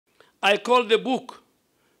I call the book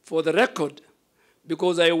for the record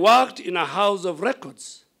because I worked in a house of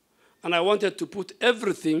records and I wanted to put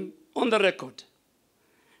everything on the record.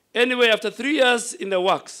 Anyway, after 3 years in the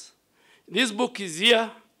works, this book is here,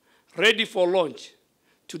 ready for launch.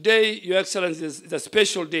 Today, Your Excellency, is a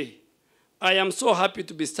special day. I am so happy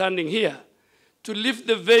to be standing here to lift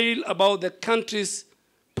the veil about the country's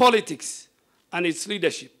politics and its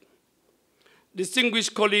leadership.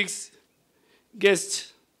 Distinguished colleagues,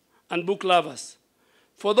 guests, and book lovers,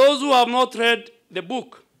 for those who have not read the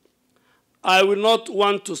book, I will not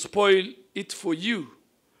want to spoil it for you,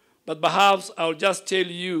 but perhaps I'll just tell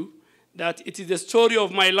you that it is the story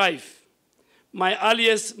of my life, my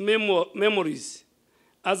earliest memories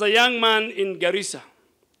as a young man in Garissa.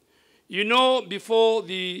 You know, before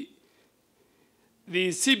the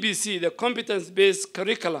CBC, the competence-based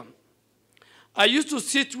curriculum, I used to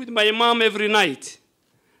sit with my mom every night.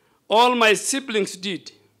 All my siblings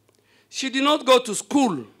did. She did not go to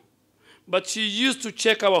school, but she used to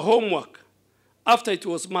check our homework after it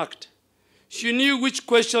was marked. She knew which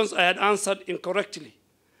questions I had answered incorrectly,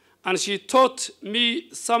 and she taught me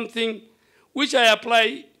something which I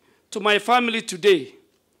apply to my family today.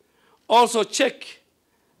 Also check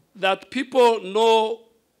that people know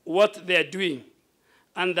what they're doing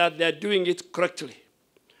and that they're doing it correctly.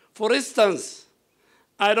 For instance,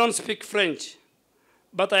 I don't speak French,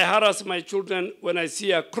 but I harass my children when I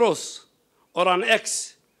see a cross or an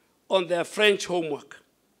X on their French homework.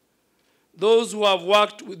 Those who have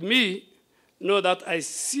worked with me know that I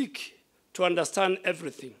seek to understand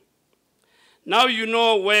everything. Now you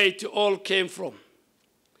know where it all came from.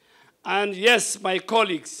 And yes, my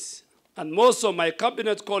colleagues, and most of my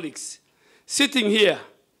cabinet colleagues sitting here,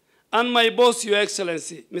 and my boss, Your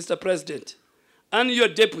Excellency, Mr. President, and your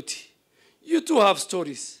deputy, you too have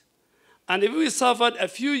stories. And if we suffered a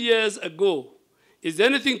few years ago, is there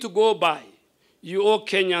anything to go by? You owe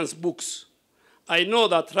Kenyans books. I know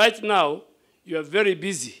that right now you are very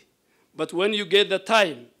busy, but when you get the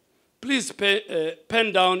time, please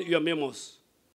pen down your memos.